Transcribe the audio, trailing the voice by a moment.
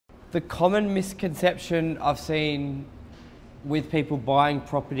The common misconception I've seen with people buying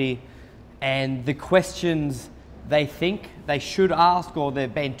property and the questions they think they should ask or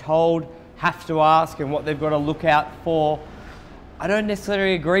they've been told have to ask and what they've got to look out for, I don't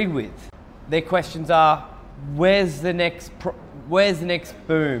necessarily agree with. Their questions are, where's the next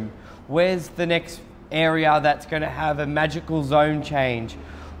boom? Where's the next area that's going to have a magical zone change?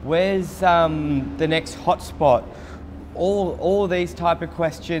 Where's the next hotspot? All these type of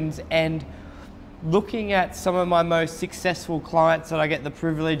questions. And looking at some of my most successful clients that I get the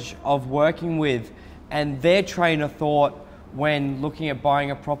privilege of working with and their train of thought when looking at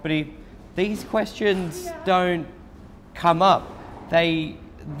buying a property, these questions don't come up.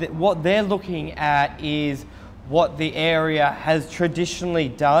 What they're looking at is what the area has traditionally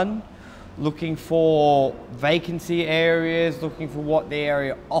done, looking for vacancy areas, looking for what the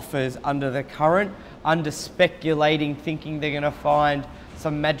area offers under the current, under speculating, thinking they're going to find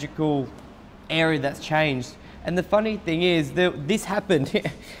some magical area that's changed. And the funny thing is, this happened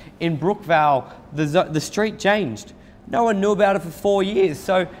in Brookvale. The street changed. No one knew about it for 4 years.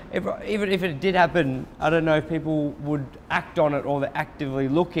 So even if it did happen, I don't know if people would act on it or they're actively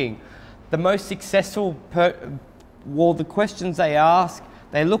looking. The most successful, the questions they ask,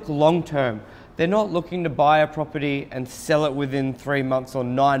 they look long term. They're not looking to buy a property and sell it within 3 months or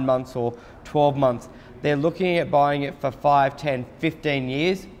 9 months or 12 months. They're looking at buying it for 5, 10, 15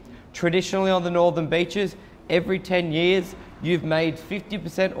 years. Traditionally on the northern beaches, every 10 years, you've made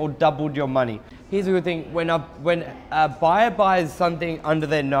 50% or doubled your money. Here's a good thing, when a buyer buys something under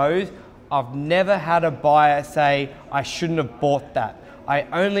their nose, I've never had a buyer say, I shouldn't have bought that. I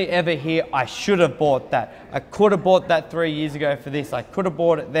only ever hear, I should have bought that. I could have bought that 3 years ago for this. I could have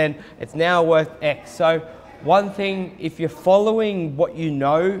bought it then. It's now worth X. So one thing, if you're following what you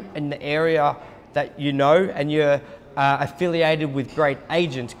know in the area that you know and you're affiliated with great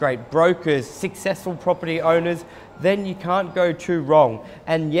agents, great brokers, successful property owners, then you can't go too wrong.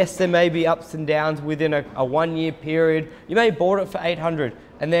 And yes, there may be ups and downs within a 1 year period. You may have bought it for 800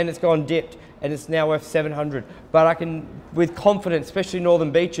 and then it's gone dipped and it's now worth 700. But I can, with confidence, especially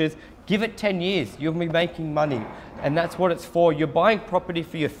northern beaches, give it 10 years, you'll be making money. And that's what it's for. You're buying property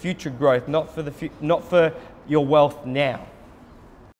for your future growth, not for your wealth now.